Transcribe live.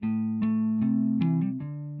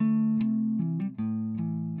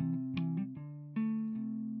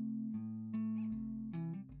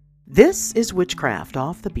This is Witchcraft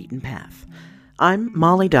Off the Beaten Path. I'm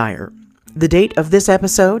Molly Dyer. The date of this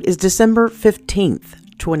episode is December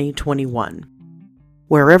 15th, 2021.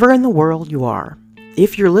 Wherever in the world you are,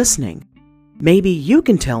 if you're listening, maybe you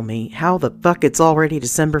can tell me how the fuck it's already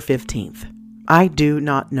December 15th. I do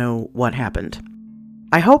not know what happened.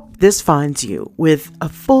 I hope this finds you with a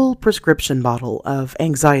full prescription bottle of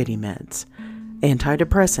anxiety meds,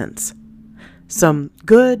 antidepressants, some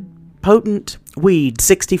good, potent weed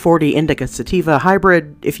 60-40 indica sativa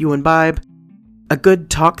hybrid if you imbibe, a good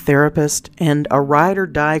talk therapist, and a ride or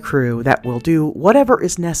die crew that will do whatever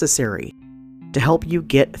is necessary to help you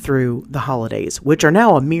get through the holidays, which are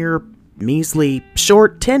now a mere measly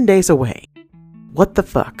short 10 days away. What the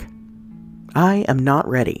fuck? I am not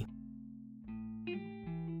ready.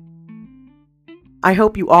 I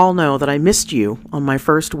hope you all know that I missed you on my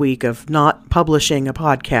first week of not publishing a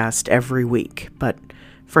podcast every week, but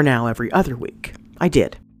for now every other week. I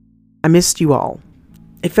did. I missed you all.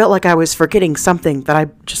 It felt like I was forgetting something that I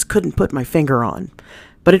just couldn't put my finger on,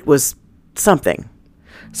 but it was something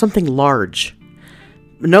large.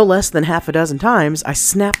 No less than half a dozen times, I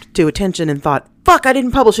snapped to attention and thought, fuck, I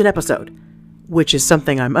didn't publish an episode, which is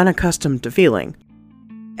something I'm unaccustomed to feeling.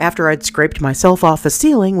 After I'd scraped myself off the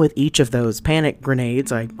ceiling with each of those panic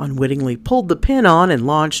grenades I unwittingly pulled the pin on and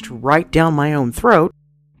launched right down my own throat,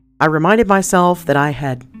 I reminded myself that I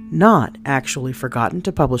had not actually forgotten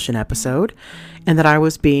to publish an episode, and that I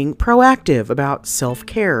was being proactive about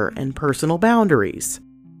self-care and personal boundaries.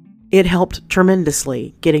 It helped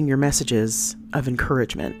tremendously getting your messages of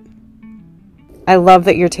encouragement. I love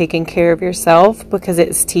that you're taking care of yourself because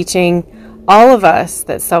it's teaching all of us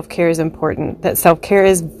that self-care is important, that self-care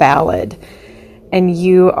is valid, and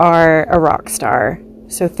you are a rock star.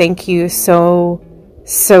 So thank you so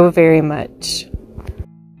very much.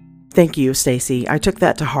 Thank you, Stacy. I took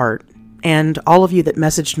that to heart. And all of you that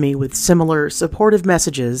messaged me with similar supportive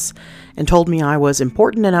messages and told me I was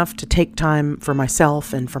important enough to take time for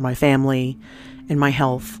myself and for my family and my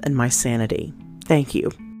health and my sanity. Thank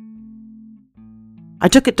you. I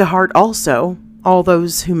took it to heart also, all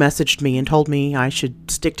those who messaged me and told me I should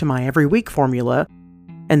stick to my every week formula,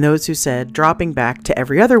 and those who said dropping back to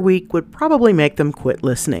every other week would probably make them quit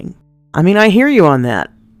listening. I mean, I hear you on that.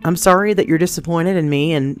 I'm sorry that you're disappointed in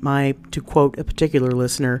me and my, to quote a particular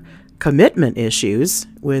listener, commitment issues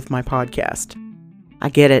with my podcast. I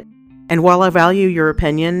get it. And while I value your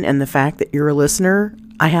opinion and the fact that you're a listener,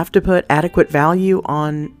 I have to put adequate value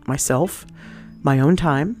on myself, my own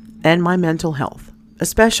time, and my mental health,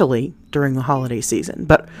 especially during the holiday season,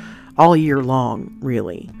 but all year long,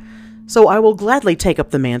 really. So I will gladly take up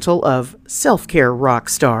the mantle of self-care rock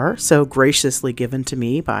star, so graciously given to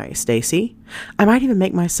me by Stacy. I might even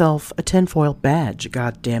make myself a tinfoil badge,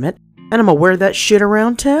 goddammit, and I'm gonna wear that shit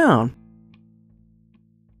around town.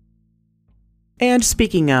 And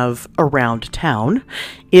speaking of around town,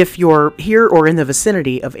 if you're here or in the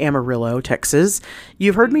vicinity of Amarillo, Texas,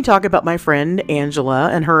 you've heard me talk about my friend Angela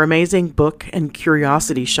and her amazing book and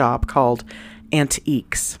curiosity shop called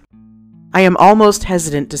Antiques. I am almost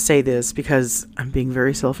hesitant to say this because I'm being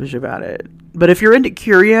very selfish about it. But if you're into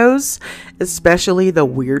curios, especially the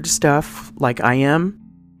weird stuff like I am,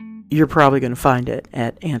 you're probably going to find it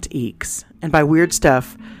at Antiques. And by weird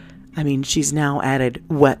stuff, I mean she's now added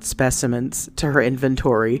wet specimens to her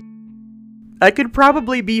inventory. I could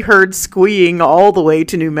probably be heard squeeing all the way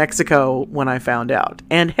to New Mexico when I found out.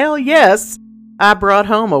 And hell yes, I brought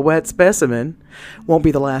home a wet specimen. Won't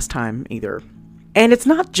be the last time either. And it's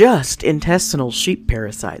not just intestinal sheep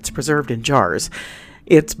parasites preserved in jars.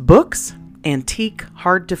 It's books, antique,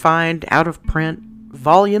 hard to find, out of print,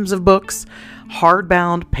 volumes of books,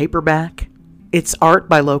 hardbound, paperback. It's art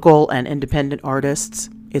by local and independent artists.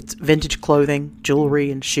 It's vintage clothing,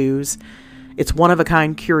 jewelry, and shoes. It's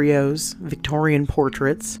one-of-a-kind curios, Victorian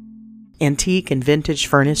portraits, antique and vintage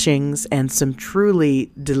furnishings, and some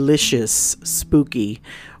truly delicious, spooky,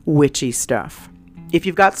 witchy stuff. If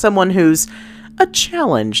you've got someone who's a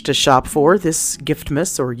challenge to shop for this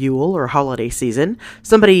Giftmas or Yule or holiday season,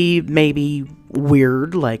 somebody maybe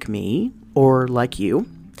weird like me or like you,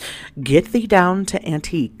 get thee down to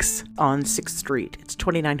Antiques on 6th Street. It's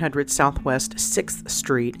 2900 Southwest 6th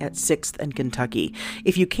Street at 6th and Kentucky.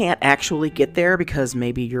 If you can't actually get there because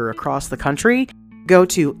maybe you're across the country, go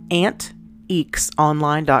to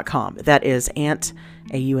anteeksonline.com. That is Ant,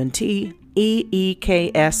 AUNT,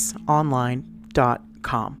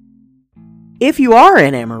 online.com. If you are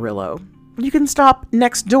in Amarillo, you can stop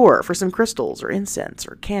next door for some crystals or incense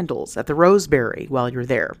or candles at the Roseberry while you're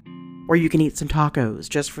there. Or you can eat some tacos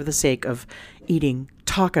just for the sake of eating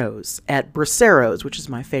tacos at Braceros, which is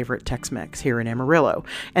my favorite Tex-Mex here in Amarillo,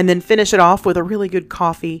 and then finish it off with a really good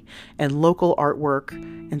coffee and local artwork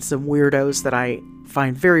and some weirdos that I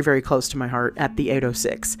find very, very close to my heart at the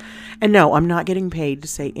 806. And no, I'm not getting paid to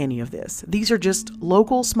say any of this. These are just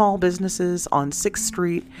local small businesses on 6th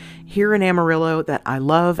Street here in Amarillo that I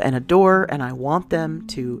love and adore, and I want them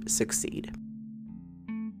to succeed.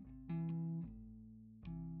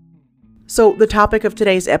 So the topic of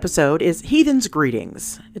today's episode is Heathen's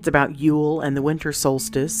Greetings. It's about Yule and the winter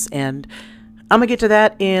solstice, and I'm going to get to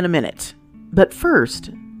that in a minute. But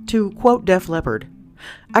first, to quote Def Leppard,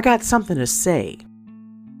 I got something to say.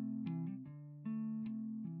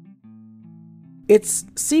 It's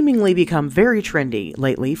seemingly become very trendy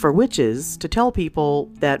lately for witches to tell people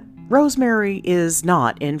that rosemary is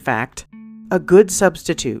not, in fact, a good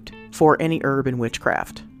substitute for any herb in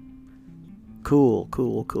witchcraft. Cool.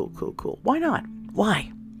 Why not?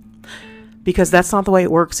 Why? Because that's not the way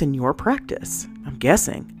it works in your practice, I'm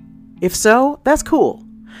guessing. If so, that's cool.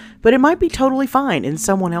 But it might be totally fine in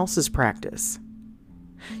someone else's practice.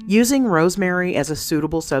 Using rosemary as a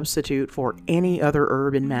suitable substitute for any other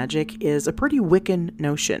herb in magic is a pretty Wiccan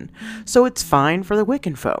notion, so it's fine for the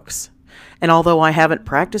Wiccan folks. And although I haven't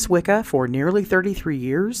practiced Wicca for nearly 33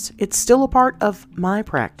 years, it's still a part of my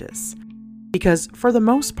practice. Because for the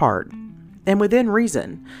most part, and within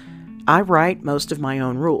reason, I write most of my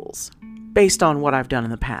own rules, based on what I've done in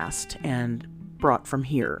the past, and brought from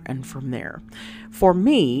here and from there. For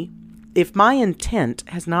me, if my intent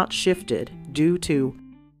has not shifted due to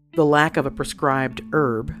the lack of a prescribed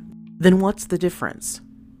herb, then what's the difference?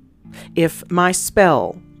 If my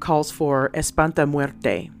spell calls for Espanta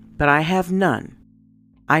Muerte, but I have none,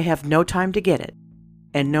 I have no time to get it,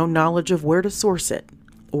 and no knowledge of where to source it,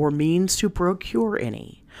 or means to procure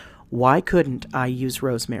any, why couldn't I use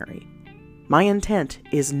rosemary? My intent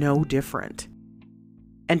is no different.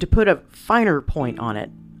 And to put a finer point on it,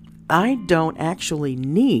 I don't actually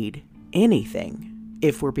need anything,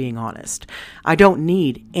 if we're being honest. I don't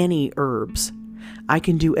need any herbs. I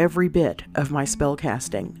can do every bit of my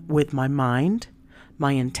spellcasting with my mind,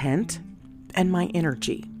 my intent, and my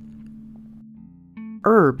energy.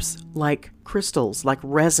 Herbs, like crystals, like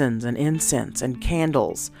resins and incense and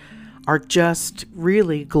candles, are just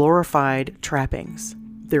really glorified trappings.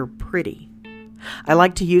 They're pretty. I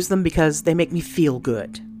like to use them because they make me feel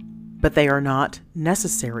good, but they are not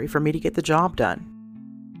necessary for me to get the job done.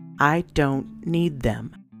 I don't need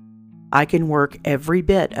them. I can work every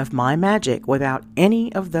bit of my magic without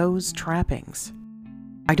any of those trappings.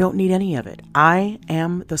 I don't need any of it. I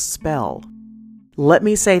am the spell. Let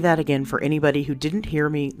me say that again for anybody who didn't hear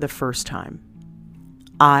me the first time.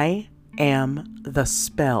 I am the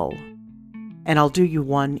spell. And I'll do you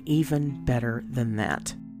one even better than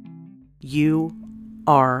that. You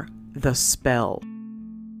are the spell.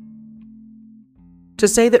 To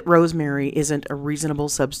say that rosemary isn't a reasonable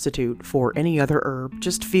substitute for any other herb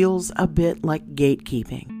just feels a bit like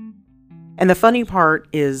gatekeeping. And the funny part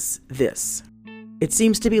is this. It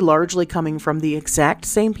seems to be largely coming from the exact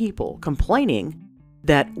same people complaining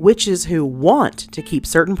that witches who want to keep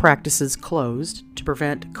certain practices closed to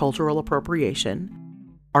prevent cultural appropriation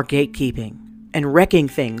are gatekeeping and wrecking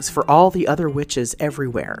things for all the other witches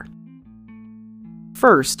everywhere.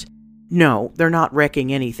 First, no, they're not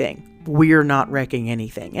wrecking anything. We're not wrecking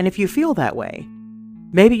anything. And if you feel that way,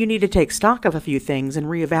 maybe you need to take stock of a few things and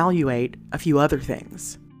reevaluate a few other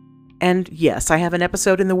things. And yes, I have an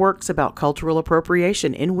episode in the works about cultural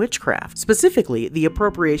appropriation in witchcraft, specifically the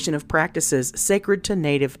appropriation of practices sacred to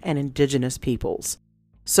Native and Indigenous peoples.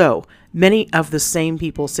 So, many of the same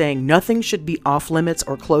people saying nothing should be off limits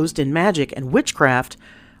or closed in magic and witchcraft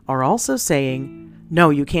are also saying,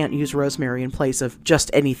 no, you can't use rosemary in place of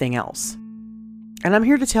just anything else. And I'm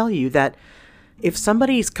here to tell you that if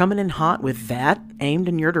somebody's coming in hot with that aimed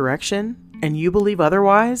in your direction and you believe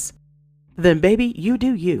otherwise, then baby, you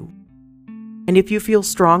do you. And if you feel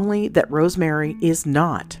strongly that rosemary is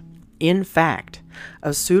not, in fact,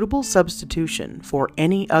 a suitable substitution for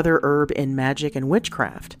any other herb in magic and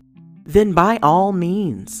witchcraft, then by all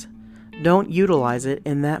means, don't utilize it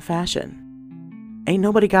in that fashion. Ain't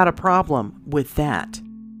nobody got a problem with that.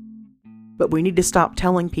 But we need to stop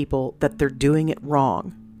telling people that they're doing it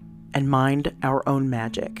wrong and mind our own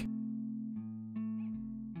magic.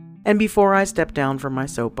 And before I step down from my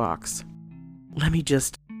soapbox,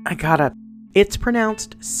 it's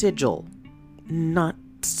pronounced sigil, not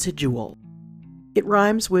sigil. It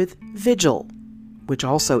rhymes with vigil, which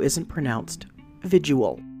also isn't pronounced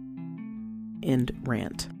visual. End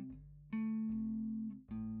rant.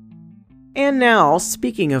 And now,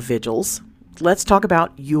 speaking of vigils, let's talk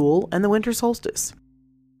about Yule and the winter solstice.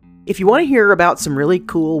 If you want to hear about some really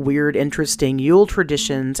cool, weird, interesting Yule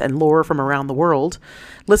traditions and lore from around the world,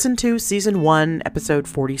 listen to Season 1, Episode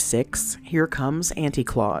 46, Here Comes Auntie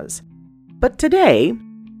Claus. But today,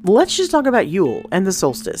 let's just talk about Yule and the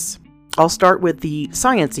solstice. I'll start with the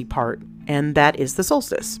science-y part, and that is the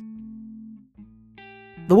solstice.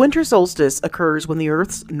 The winter solstice occurs when the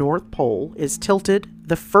Earth's North Pole is tilted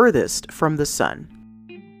the furthest from the sun.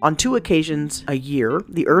 On 2 occasions a year,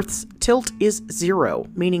 the Earth's tilt is 0,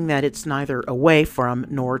 meaning that it's neither away from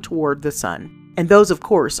nor toward the sun. And those, of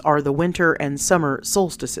course, are the winter and summer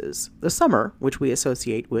solstices, the summer, which we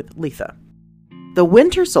associate with Litha. The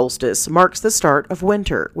winter solstice marks the start of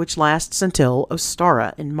winter, which lasts until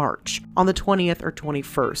Ostara in March, on the 20th or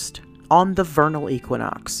 21st, on the vernal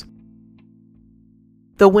equinox.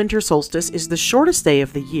 The winter solstice is the shortest day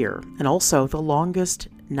of the year, and also the longest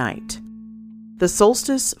night. The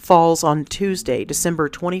solstice falls on Tuesday, December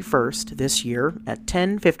 21st this year at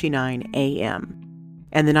 10:59 a.m.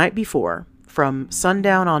 and the night before, from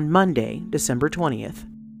sundown on Monday, December 20th,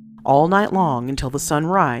 all night long until the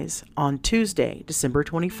sunrise on Tuesday, December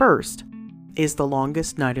 21st, is the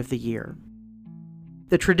longest night of the year.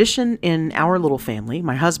 The tradition in our little family,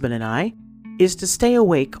 my husband and I, is to stay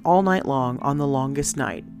awake all night long on the longest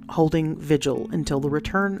night, holding vigil until the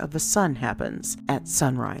return of the sun happens at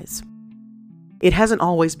sunrise. It hasn't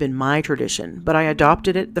always been my tradition, but I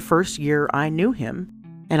adopted it the first year I knew him,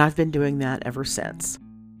 and I've been doing that ever since.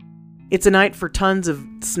 It's a night for tons of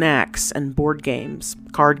snacks and board games,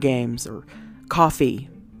 card games, or coffee,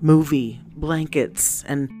 movie, blankets,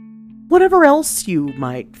 and whatever else you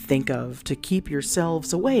might think of to keep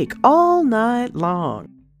yourselves awake all night long.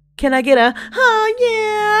 Can I get a,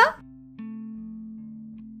 yeah?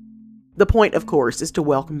 The point, of course, is to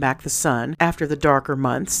welcome back the sun after the darker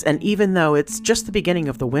months, and even though it's just the beginning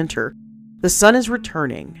of the winter, the sun is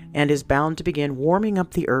returning and is bound to begin warming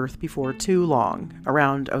up the earth before too long,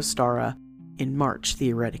 around Ostara in March,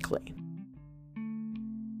 theoretically.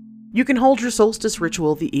 You can hold your solstice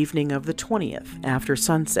ritual the evening of the 20th, after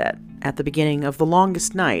sunset, at the beginning of the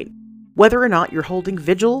longest night, whether or not you're holding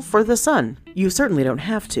vigil for the sun. You certainly don't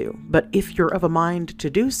have to, but if you're of a mind to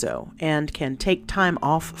do so, and can take time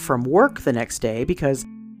off from work the next day, because,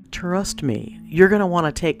 trust me, you're going to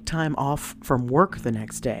want to take time off from work the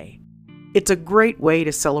next day. It's a great way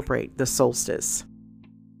to celebrate the solstice.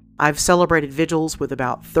 I've celebrated vigils with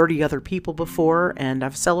about 30 other people before, and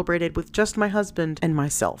I've celebrated with just my husband and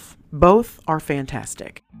myself. Both are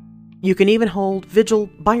fantastic. You can even hold vigil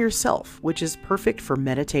by yourself, which is perfect for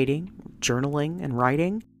meditating, journaling and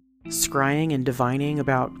writing, scrying and divining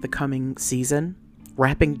about the coming season,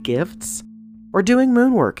 wrapping gifts, or doing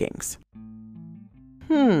moon workings.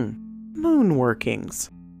 Moon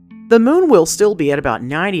workings. The moon will still be at about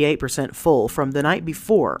 98% full from the night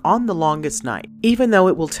before on the longest night, even though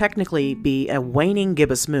it will technically be a waning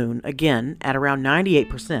gibbous moon, again, at around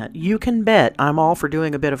 98%. You can bet I'm all for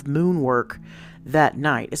doing a bit of moon work that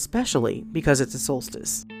night, especially because it's a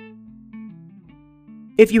solstice.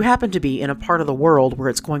 If you happen to be in a part of the world where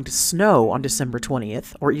it's going to snow on December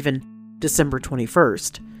 20th, or even December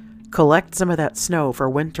 21st, collect some of that snow for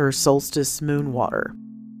winter solstice moon water.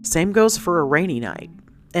 Same goes for a rainy night.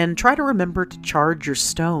 And try to remember to charge your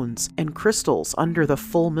stones and crystals under the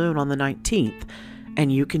full moon on the 19th,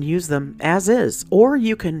 and you can use them as is, or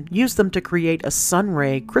you can use them to create a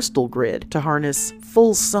sunray crystal grid to harness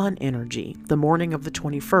full sun energy the morning of the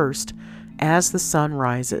 21st as the sun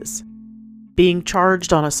rises. Being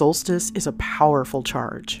charged on a solstice is a powerful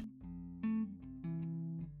charge.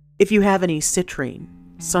 If you have any citrine,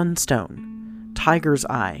 sunstone, tiger's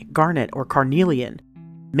eye, garnet, or carnelian,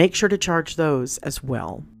 make sure to charge those as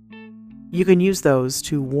well. You can use those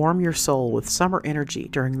to warm your soul with summer energy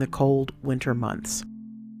during the cold winter months.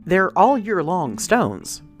 They're all year long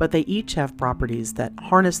stones, but they each have properties that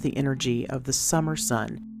harness the energy of the summer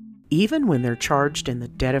sun, even when they're charged in the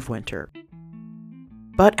dead of winter.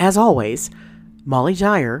 But as always, Molly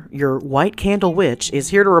Dyer, your white candle witch, is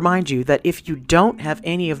here to remind you that if you don't have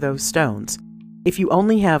any of those stones, if you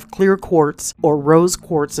only have clear quartz or rose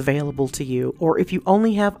quartz available to you, or if you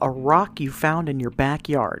only have a rock you found in your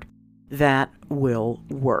backyard, that will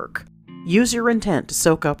work. Use your intent to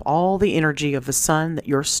soak up all the energy of the sun that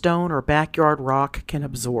your stone or backyard rock can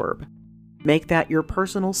absorb. Make that your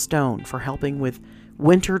personal stone for helping with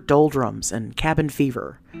winter doldrums and cabin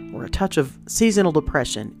fever, or a touch of seasonal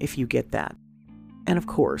depression if you get that. And of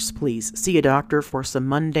course, please see a doctor for some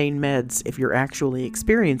mundane meds if you're actually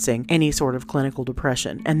experiencing any sort of clinical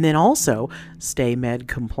depression, and then also stay med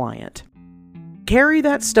compliant. Carry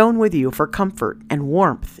that stone with you for comfort and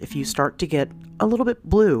warmth if you start to get a little bit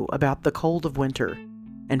blue about the cold of winter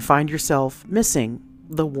and find yourself missing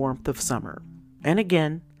the warmth of summer. And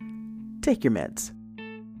again, take your meds.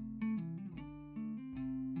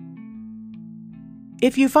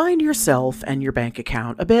 If you find yourself and your bank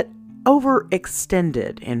account a bit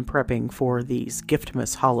overextended in prepping for these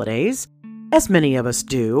Giftmas holidays, as many of us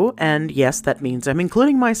do, and yes, that means I'm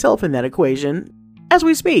including myself in that equation as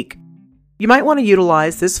we speak, you might want to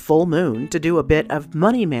utilize this full moon to do a bit of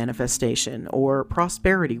money manifestation or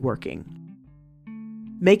prosperity working.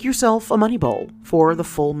 Make yourself a money bowl for the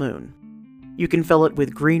full moon. You can fill it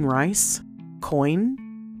with green rice, coin,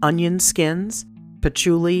 onion skins,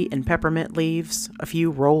 patchouli and peppermint leaves, a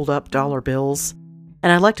few rolled up dollar bills,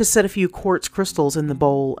 and I like to set a few quartz crystals in the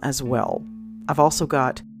bowl as well. I've also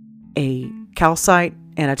got a calcite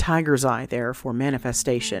and a tiger's eye there for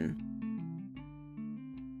manifestation.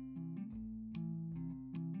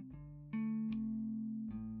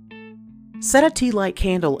 Set a tea light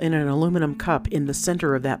candle in an aluminum cup in the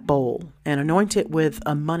center of that bowl and anoint it with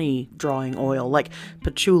a money drawing oil like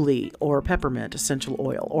patchouli or peppermint essential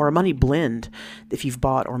oil, or a money blend if you've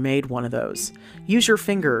bought or made one of those. Use your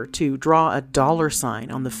finger to draw a dollar sign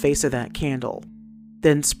on the face of that candle.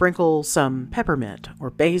 Then sprinkle some peppermint or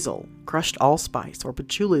basil, crushed allspice, or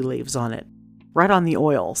patchouli leaves on it. Write on the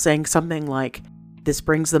oil, saying something like, "This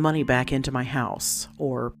brings the money back into my house,"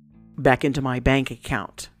 or "back into my bank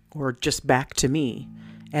account," or just "back to me,"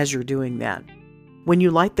 as you're doing that. When you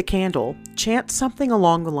light the candle, chant something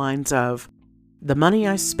along the lines of, "The money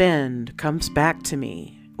I spend comes back to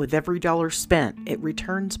me. With every dollar spent, it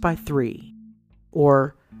returns by 3.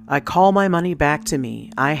 Or, "I call my money back to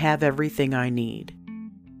me. I have everything I need."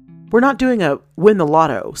 We're not doing a win the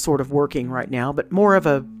lotto sort of working right now, but more of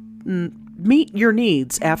a meet your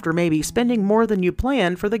needs after maybe spending more than you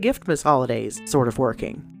planned for the Giftmas holidays sort of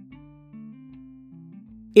working.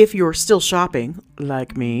 If you're still shopping,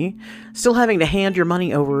 like me, still having to hand your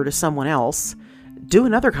money over to someone else, do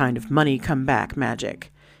another kind of money come back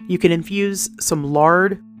magic. You can infuse some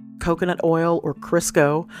lard, coconut oil, or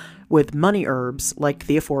Crisco with money herbs like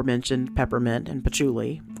the aforementioned peppermint and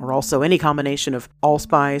patchouli, or also any combination of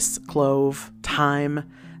allspice, clove, thyme,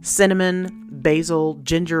 cinnamon, basil,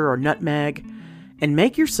 ginger, or nutmeg, and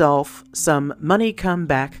make yourself some money come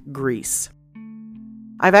back grease.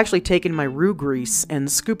 I've actually taken my roux grease and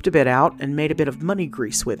scooped a bit out and made a bit of money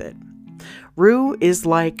grease with it. Roux is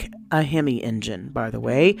like a Hemi engine, by the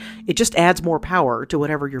way. It just adds more power to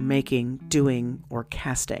whatever you're making, doing, or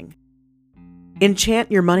casting.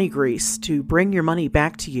 Enchant your money grease to bring your money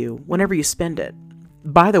back to you whenever you spend it.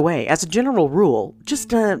 By the way, as a general rule,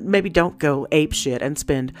 just maybe don't go apeshit and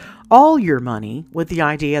spend all your money with the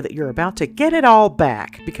idea that you're about to get it all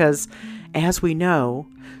back, because, as we know,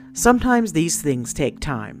 sometimes these things take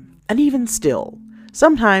time. And even still,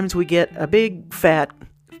 sometimes we get a big fat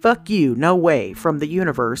 "fuck you, no way" from the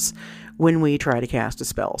universe when we try to cast a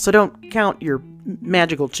spell. So don't count your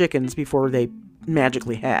magical chickens before they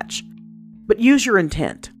magically hatch. But use your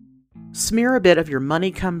intent. Smear a bit of your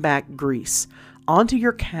money come back grease onto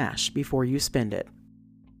your cash before you spend it.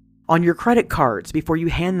 On your credit cards before you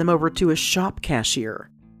hand them over to a shop cashier,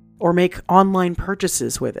 or make online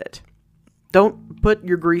purchases with it. Don't put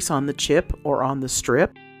your grease on the chip or on the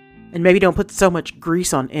strip, and maybe don't put so much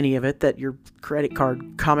grease on any of it that your credit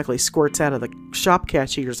card comically squirts out of the shop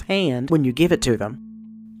cashier's hand when you give it to them.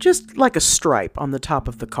 Just like a stripe on the top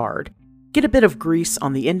of the card. Get a bit of grease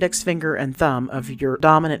on the index finger and thumb of your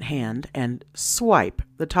dominant hand and swipe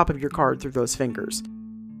the top of your card through those fingers.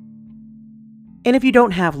 And if you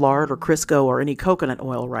don't have lard or Crisco or any coconut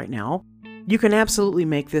oil right now, you can absolutely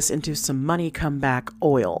make this into some money come back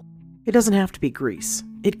oil. It doesn't have to be grease.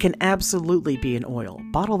 It can absolutely be an oil.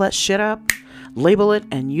 Bottle that shit up, label it,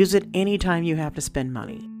 and use it anytime you have to spend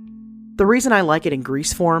money. The reason I like it in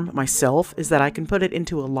grease form myself is that I can put it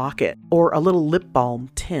into a locket or a little lip balm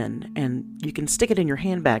tin, and you can stick it in your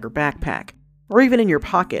handbag or backpack, or even in your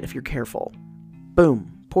pocket if you're careful.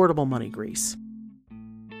 Boom, portable money grease.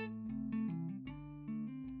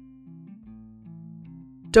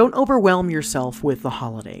 Don't overwhelm yourself with the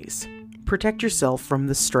holidays. Protect yourself from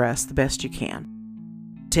the stress the best you can.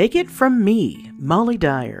 Take it from me, Molly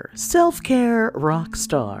Dyer, self-care rock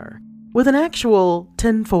star, with an actual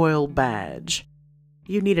tinfoil badge.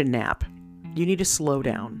 You need a nap. You need to slow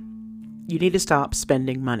down. You need to stop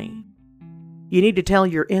spending money. You need to tell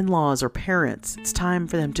your in-laws or parents it's time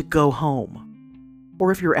for them to go home.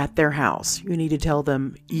 Or if you're at their house, you need to tell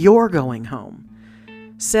them you're going home.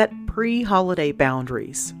 Set pre-holiday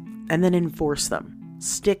boundaries and then enforce them.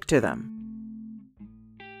 Stick to them.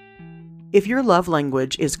 If your love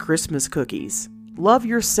language is Christmas cookies, love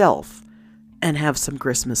yourself and have some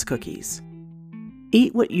Christmas cookies.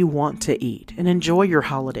 Eat what you want to eat and enjoy your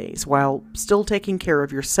holidays while still taking care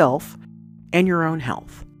of yourself and your own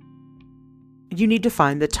health. You need to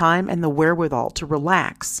find the time and the wherewithal to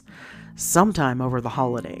relax sometime over the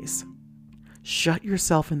holidays. Shut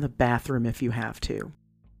yourself in the bathroom if you have to.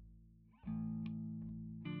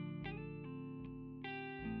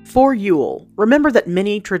 For Yule, remember that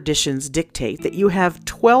many traditions dictate that you have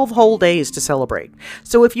 12 whole days to celebrate.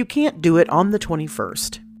 So if you can't do it on the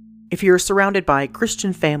 21st, if you're surrounded by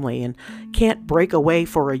Christian family and can't break away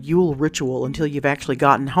for a Yule ritual until you've actually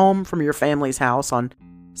gotten home from your family's house on,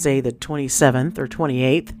 say, the 27th or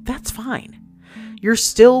 28th, that's fine. You're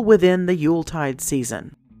still within the Yuletide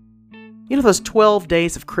season. You know those 12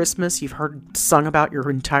 days of Christmas you've heard sung about your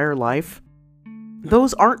entire life?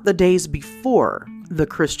 Those aren't the days before the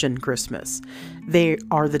Christian Christmas. They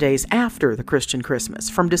are the days after the Christian Christmas,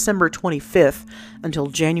 from December 25th until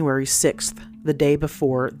January 6th, the day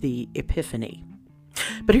before the Epiphany.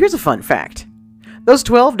 But here's a fun fact. Those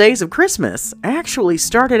 12 days of Christmas actually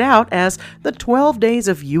started out as the 12 days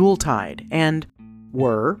of Yuletide and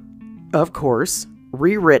were, of course,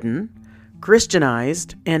 rewritten,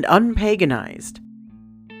 Christianized, and unpaganized.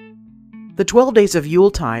 The 12 days of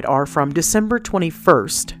Yuletide are from December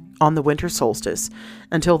 21st on the winter solstice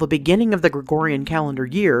until the beginning of the Gregorian calendar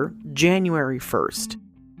year, January 1st.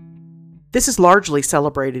 This is largely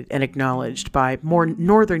celebrated and acknowledged by more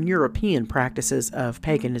Northern European practices of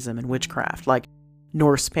paganism and witchcraft, like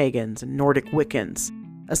Norse pagans and Nordic Wiccans,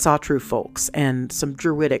 Asatru folks, and some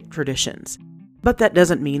Druidic traditions. But that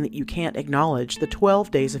doesn't mean that you can't acknowledge the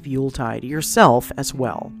 12 days of Yuletide yourself as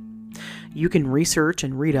well. You can research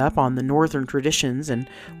and read up on the Northern traditions and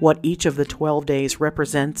what each of the 12 days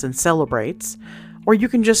represents and celebrates, or you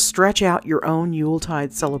can just stretch out your own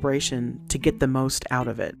Yuletide celebration to get the most out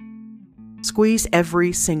of it. Squeeze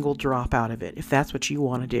every single drop out of it if that's what you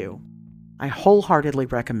want to do. I wholeheartedly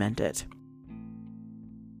recommend it.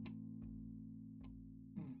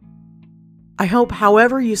 I hope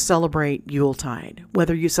however you celebrate Yuletide,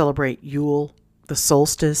 whether you celebrate Yule, the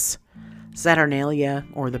solstice, Saturnalia,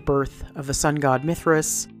 or the birth of the sun god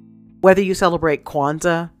Mithras, whether you celebrate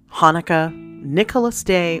Kwanzaa, Hanukkah, Nicholas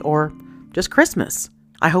Day, or just Christmas,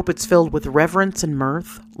 I hope it's filled with reverence and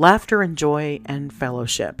mirth, laughter and joy, and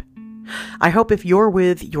fellowship. I hope if you're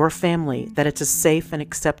with your family that it's a safe and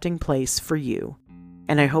accepting place for you,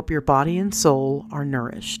 and I hope your body and soul are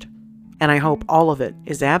nourished. And I hope all of it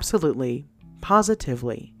is absolutely,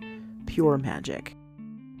 positively, pure magic.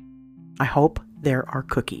 I hope there are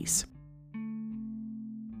cookies.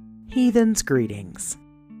 Heathens greetings.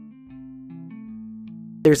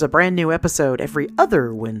 There's a brand new episode every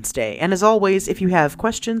other Wednesday, and as always, if you have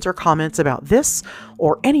questions or comments about this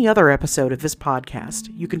or any other episode of this podcast,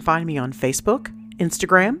 you can find me on Facebook,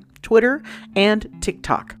 Instagram, Twitter, and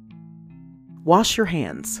TikTok. Wash your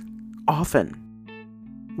hands, often.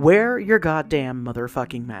 Wear your goddamn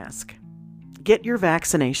motherfucking mask. Get your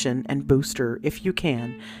vaccination and booster if you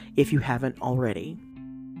can, if you haven't already.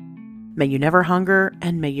 May you never hunger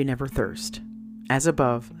and may you never thirst. As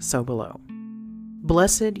above, so below.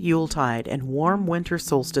 Blessed Yuletide and warm winter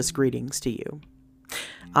solstice greetings to you.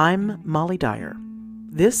 I'm Molly Dyer.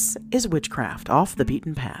 This is Witchcraft Off the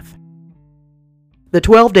Beaten Path. The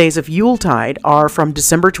 12 days of Yuletide are from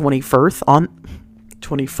December 21st on...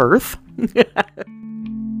 21st?